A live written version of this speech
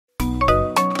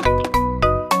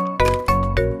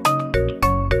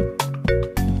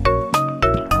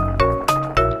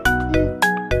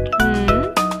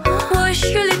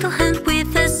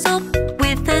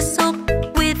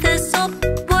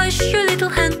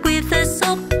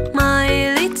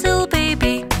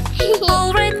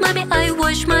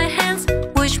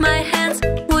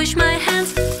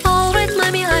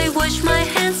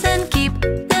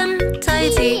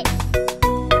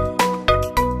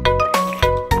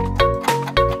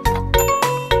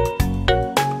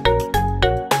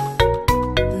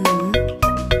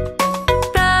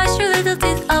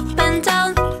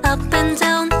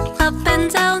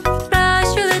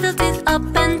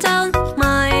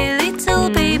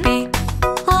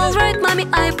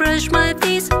mommy, I brush my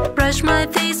teeth. Brush my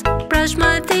teeth, brush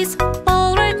my teeth.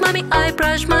 Alright, mommy, I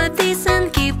brush my teeth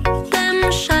and keep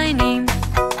them shiny.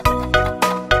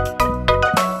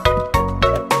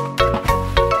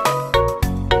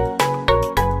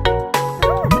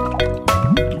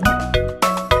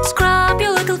 Scrub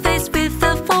your little face with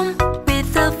the foam,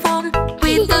 with the foam,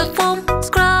 with the foam.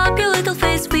 Scrub your little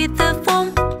face with the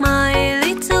foam, my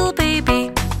little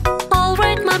baby.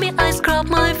 Alright, mommy, I scrub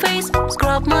my face.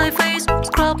 Scrub my face,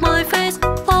 scrub my face.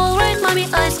 Alright, mommy,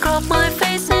 I scrub my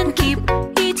face and keep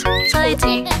it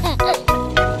tidy.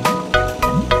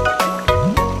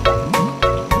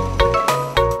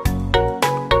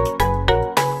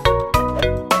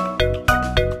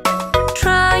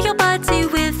 Dry your body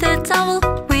with a towel,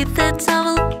 with a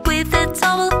towel, with a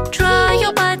towel. Dry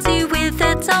your body with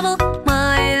a towel,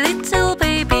 my little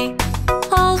baby.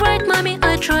 Alright, mommy,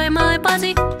 I dry my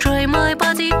body, dry my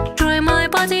body, dry my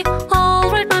body.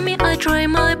 Alright, mommy, I dry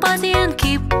my body and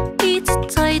keep it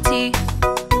tidy.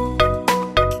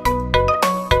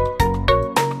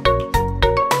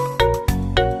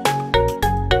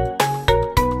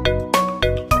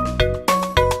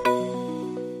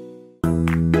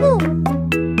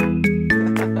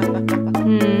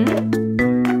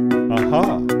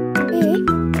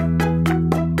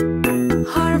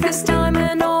 Harvest time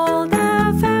and all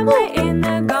the family in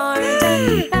the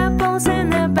garden. Apples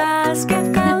in a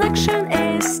basket, collection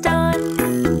is done.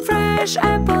 Fresh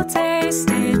apple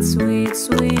tasted sweet,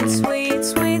 sweet, sweet,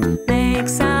 sweet. Make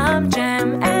some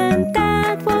jam and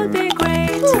that would be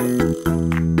great.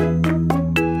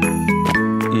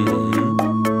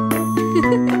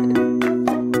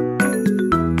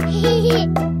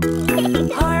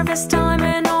 Harvest time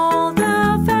and all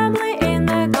the family in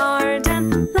the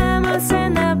garden. Lemons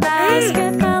in a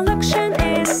basket, collection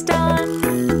is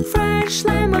done. Fresh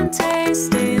lemon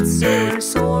tasted sour,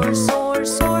 sour, sour,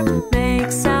 sour.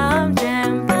 Make some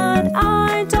jam, but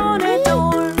I don't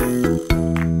adore.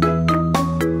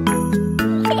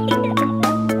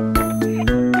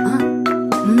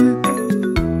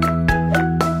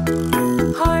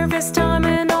 Harvest time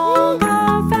and all the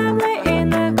family in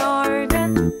the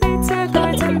garden. Bitter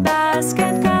garden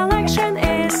basket, collection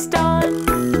is done.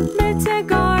 Bitter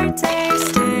gourd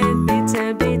tasted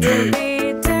bitter, bitter,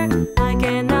 bitter. I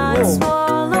cannot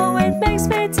swallow, it makes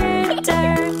me titter.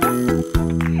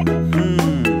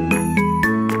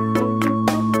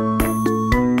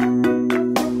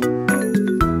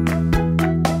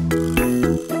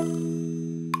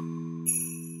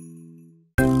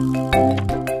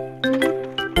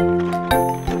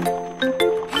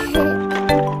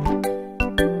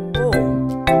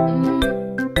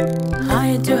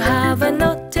 I do have a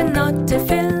naughty, naughty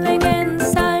feeling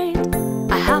inside.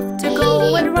 I have to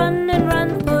go and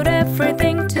run, put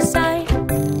everything to side.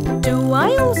 Do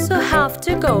I also have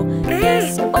to go?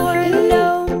 Yes or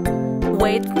no?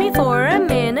 Wait me for a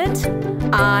minute,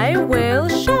 I will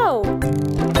show.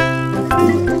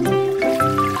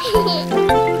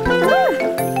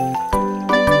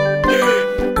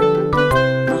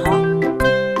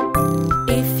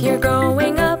 If you're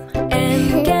growing up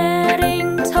and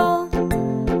getting tall,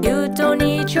 you don't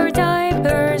need your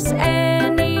diapers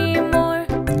anymore.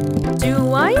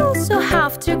 Do I also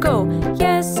have to go?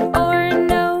 Yes or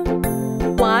no?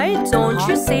 Why don't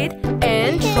you sit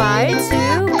and try to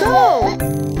go?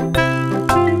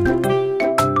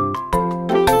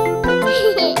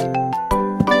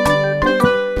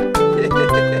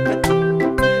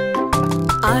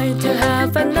 I do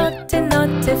have a naughty,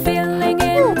 naughty feeling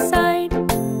inside.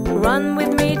 Run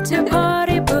with me to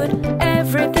party, put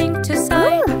everything to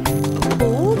side.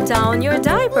 Pull down your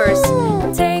diapers,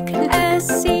 take a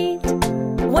seat.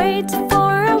 Wait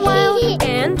for a while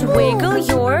and wiggle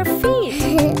your feet.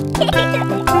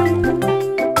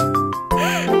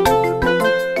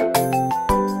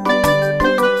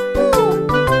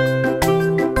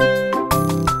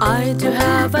 I do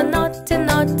have a naughty,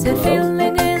 naughty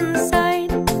feeling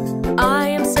inside. I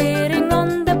am sitting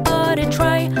on the potty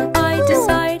tray, I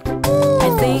decide. I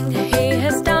think he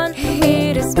has done,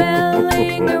 it is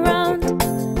smelling around.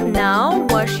 Now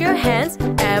wash your hands,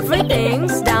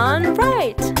 everything's done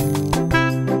right.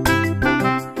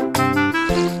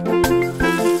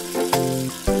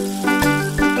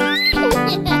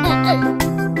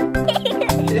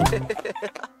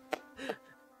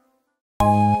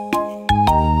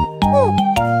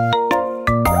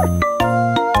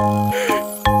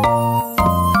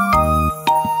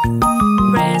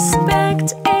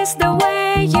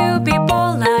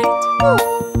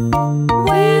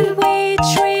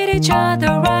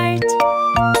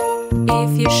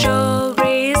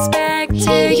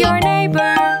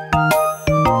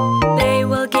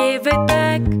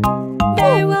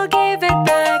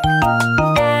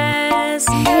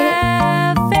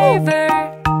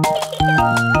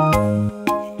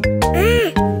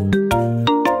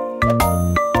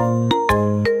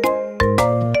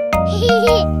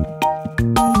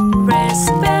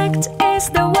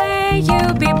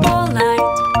 you'll be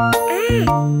polite.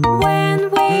 When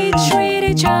we treat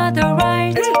each other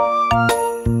right.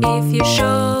 If you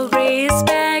show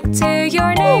respect to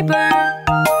your neighbor,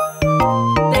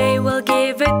 they will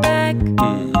give it back.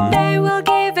 They will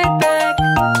give it back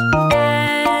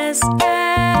as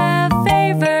a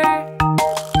favor.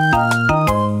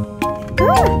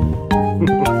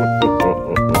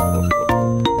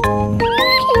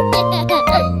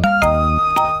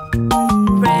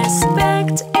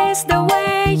 Respect is the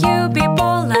way you be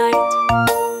polite.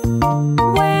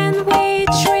 When we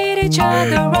treat each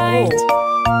other right.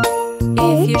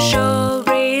 If you show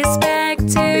respect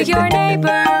to your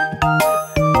neighbor,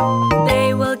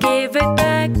 they will give it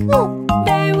back.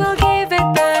 They will give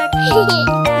it back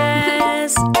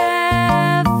as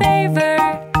a favor.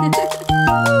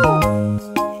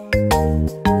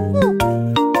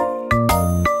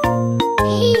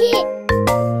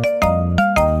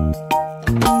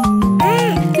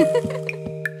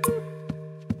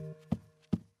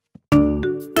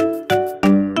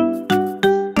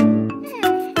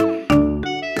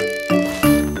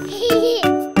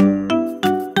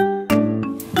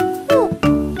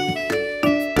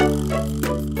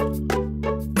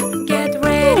 Get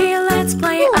ready, let's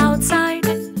play outside.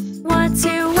 What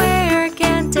to wear,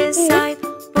 can't decide.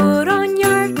 Put on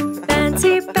your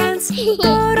fancy pants.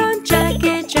 Put on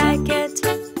jacket, jacket.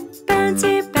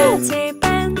 Fancy, fancy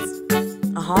pants.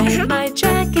 With my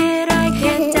jacket I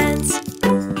can dance.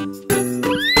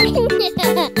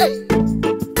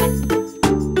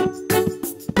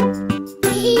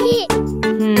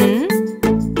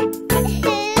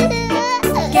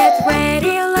 Get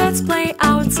ready, let's play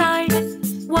outside.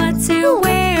 What to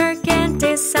wear, can't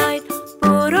decide.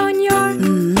 Put on your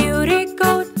cutie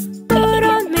coat. Put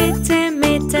on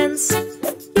mittens.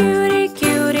 Cutie,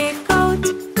 cutie coat.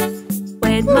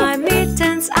 With my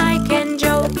mittens I can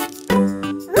joke.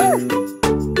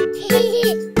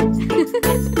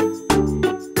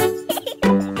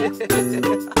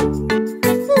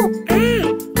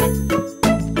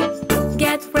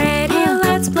 Get ready,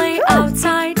 let's play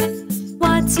outside.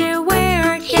 What to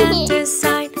wear, can't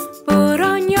decide. Put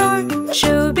on your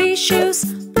shooby shoes.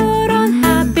 Put on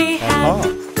happy hat.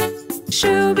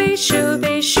 Shooby,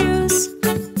 shooby shoes.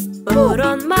 Put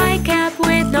on my cap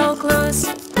with no clues.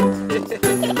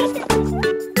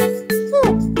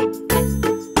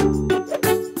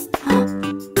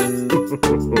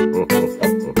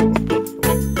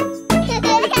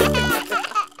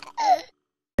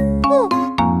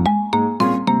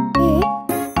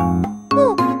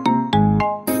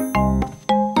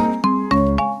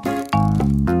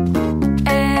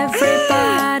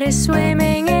 Everybody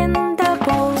swimming in the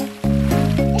pool,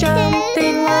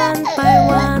 jumping one by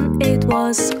one, it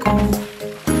was cool.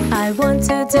 I want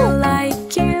to do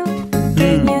like you.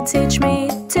 Can you teach me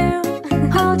to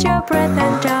hold your breath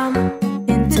and jump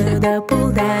into the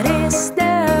pool? That is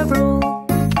the rule.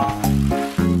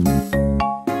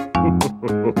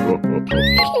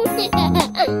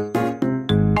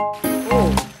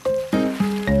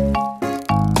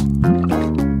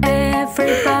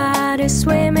 Everybody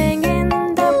swimming in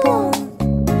the pool.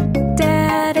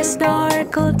 Daddy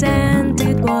snorkeled and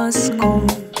it was cool.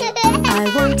 I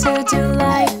want to do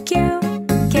like you.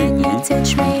 Can you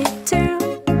teach me to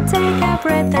take a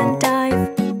breath and dive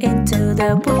into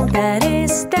the pool? That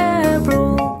is the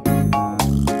rule.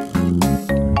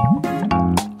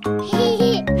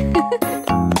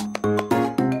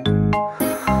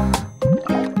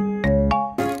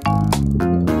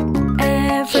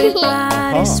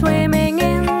 Everybody swimming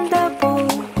in the pool.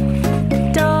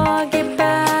 Doggy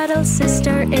paddle,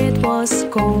 sister, it was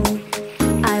cool.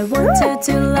 I want to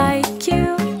do like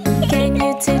you. Can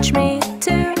you teach me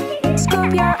to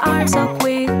scoop your arms so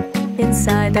quick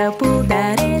inside the pool?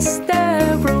 That is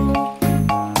the rule.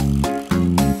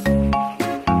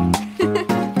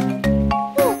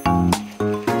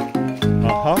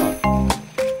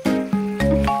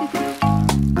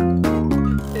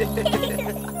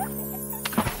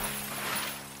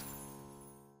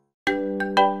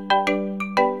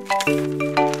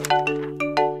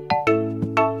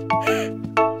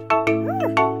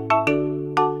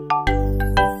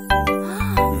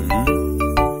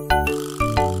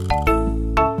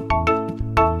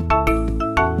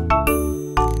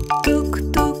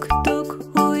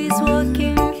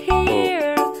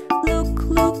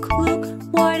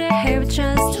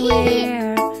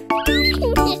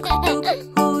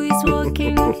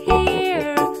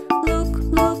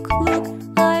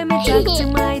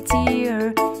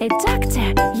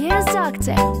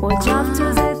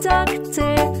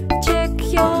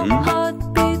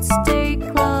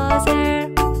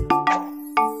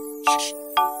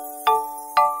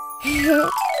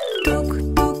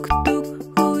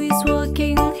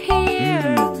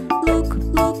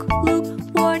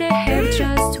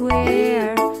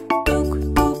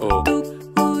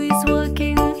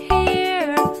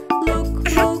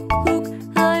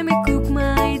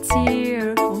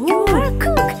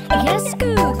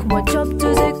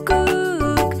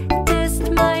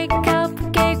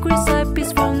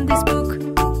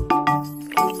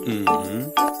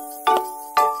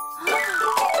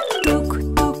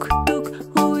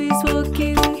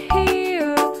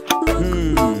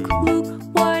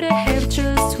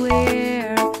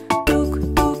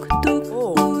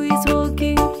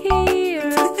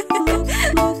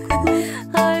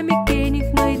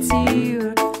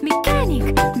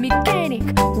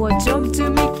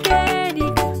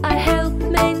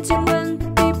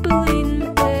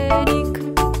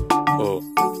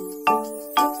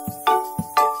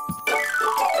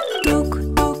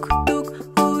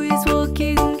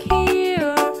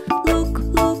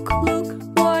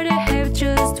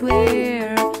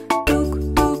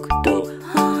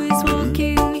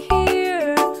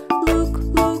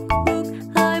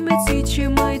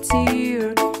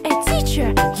 here? A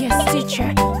teacher, yes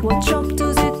teacher. What job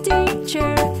does a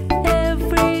teacher?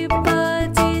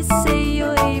 Everybody say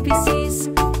your ABCs.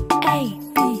 A,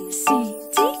 B, C,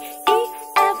 D, E,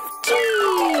 F, G.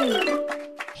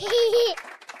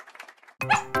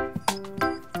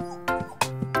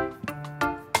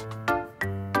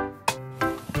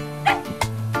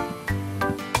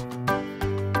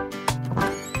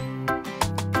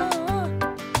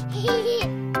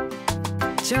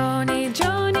 Johnny,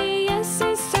 Johnny, yes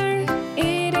sister.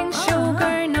 Eating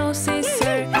sugar, no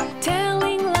sister.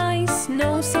 Telling lies,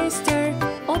 no sister.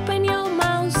 Open your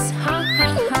mouth, ha ha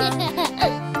ha.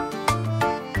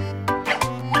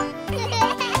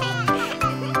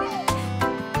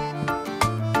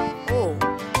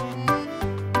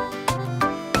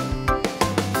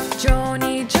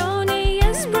 Johnny, Johnny,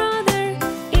 yes brother.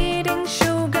 Eating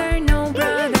sugar, no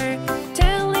brother.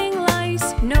 Telling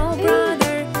lies, no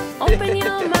brother. Open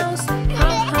your mouth, ha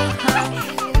ha ha.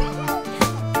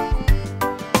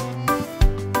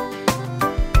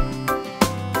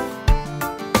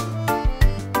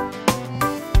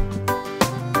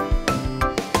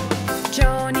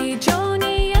 Johnny,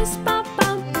 Johnny, yes papa.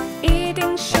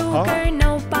 Eating sugar,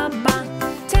 no papa.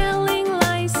 Telling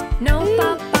lies, no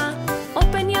papa.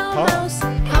 Open your mouth,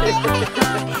 ha ha ha.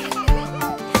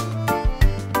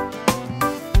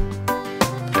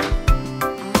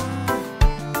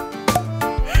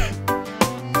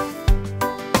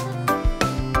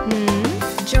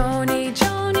 Johnny,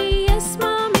 Johnny, yes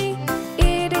mommy.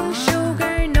 Eating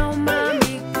sugar, no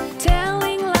mommy.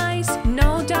 Telling lies,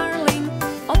 no darling.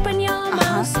 Open your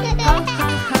mouth, ha ha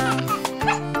ha.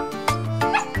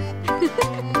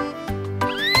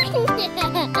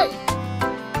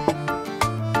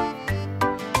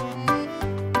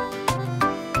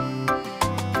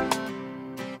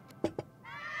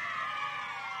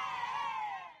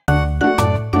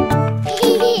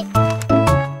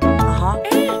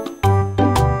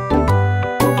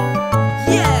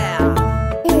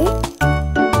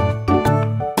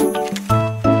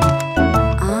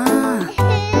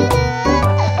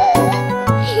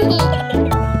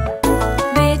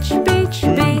 Beach, beach,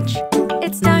 beach.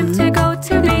 It's time to go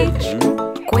to beach.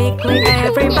 Quickly,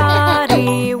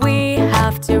 everybody, we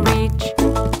have to reach.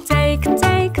 Take,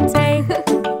 take, take.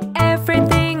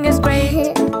 Everything is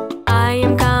great. I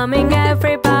am coming,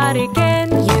 everybody. Can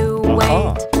you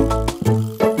wait?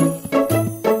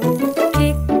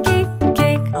 Kick, kick,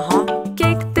 kick.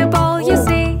 Kick the ball, you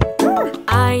see.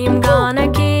 I am gonna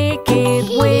kick it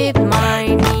with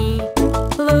my knee.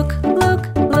 Look, look,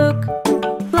 look.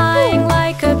 Flying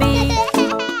like a bee.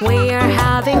 We are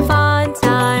having fun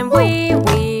time. We.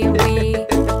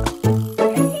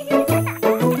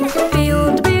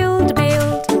 Build, build,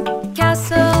 build.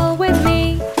 Castle with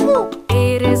me.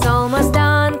 It is almost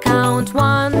done. Count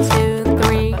 1, 2,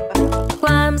 3.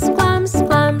 Clams, clams,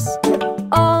 clams.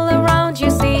 All around you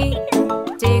see.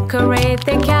 Decorate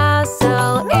the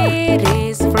castle. It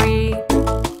is free.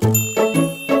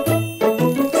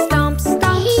 Stomp,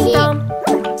 stomp, stomp.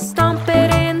 Stomp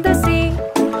it in the sea.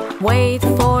 Wait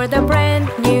for the brand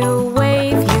new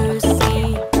wave you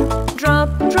see. Drop,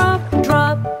 drop,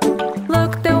 drop.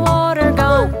 Look, the water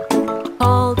gone.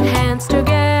 Hold hands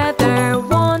together,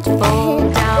 won't fall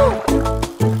down.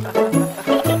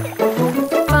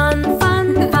 Fun,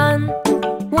 fun, fun.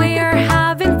 We are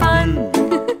having fun.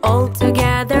 All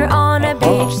together on a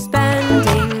beach,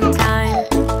 spending time.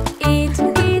 Eat,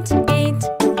 eat, eat.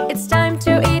 It's time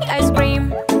to eat ice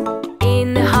cream.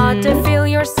 In the hot to feel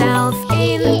yourself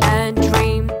in a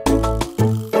dream.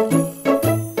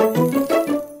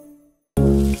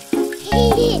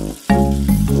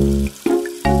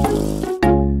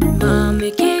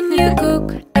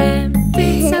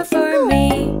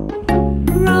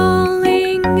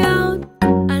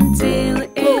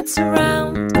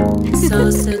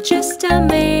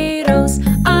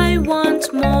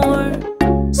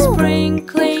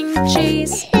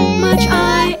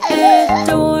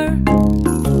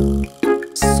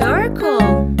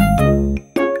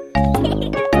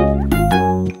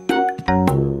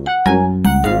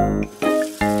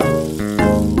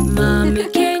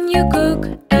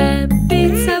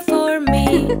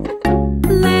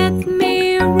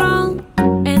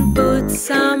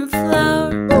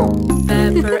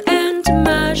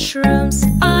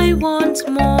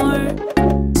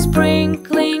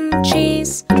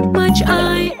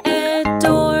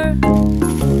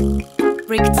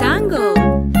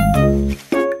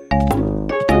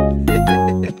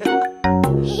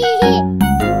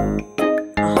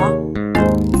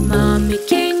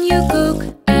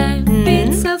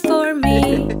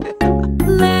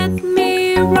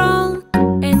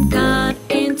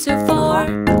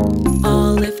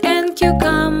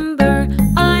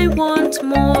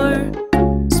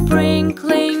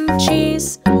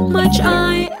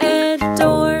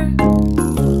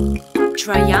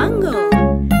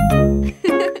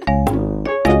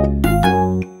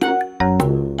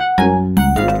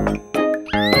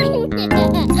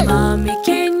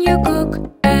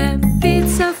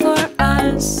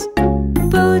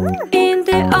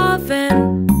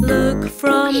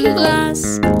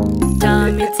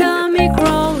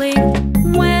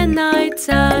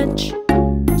 touch.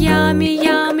 Yummy,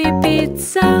 yummy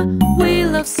pizza we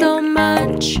love so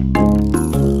much.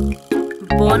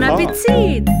 Bon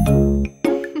appetit!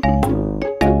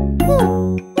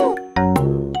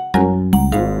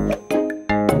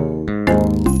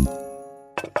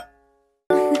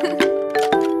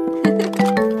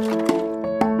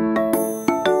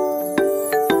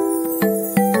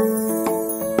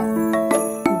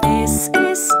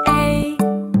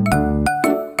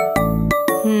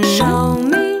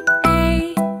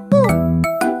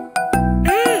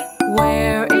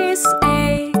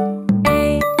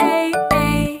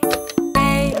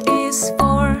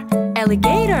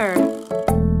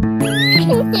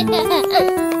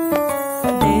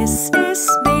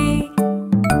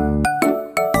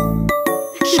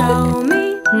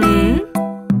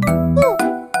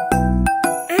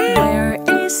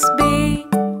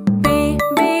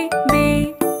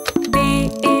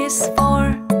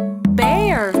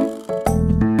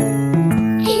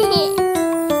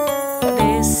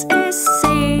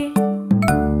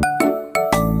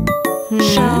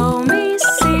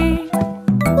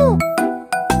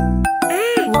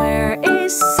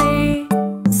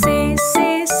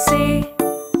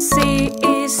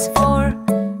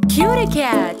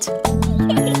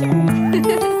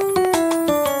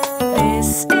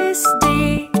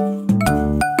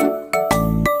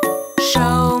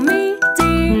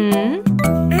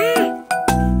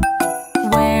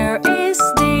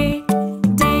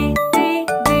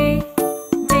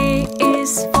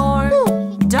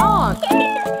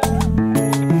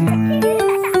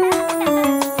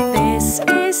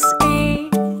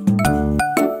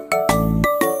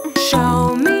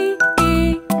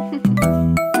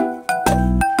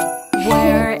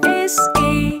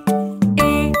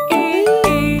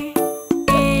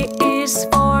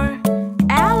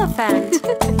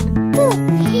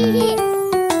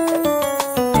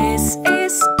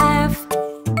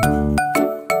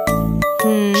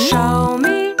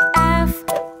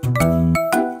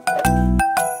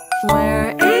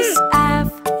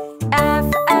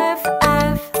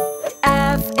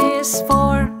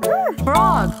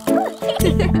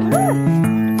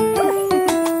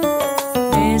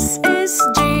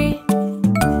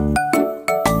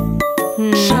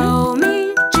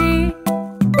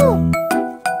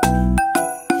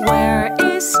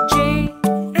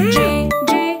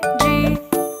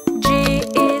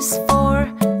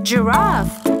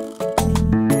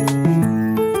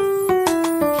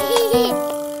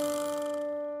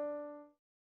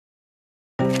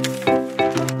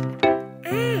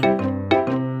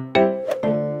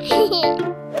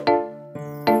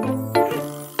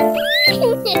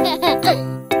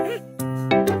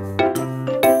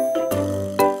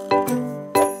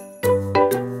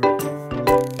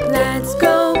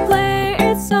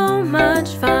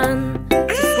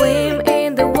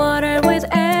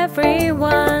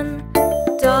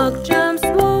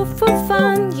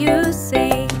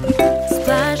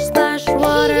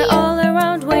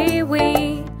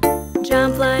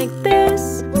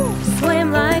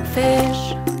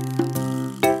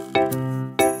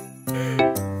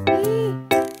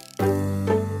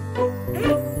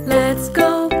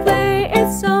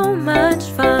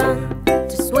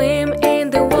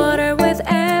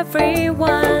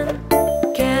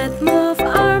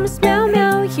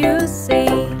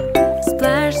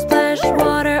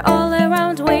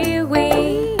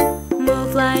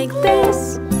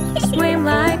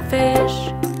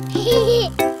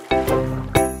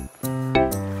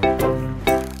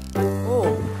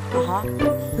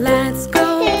 Let's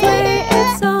go play.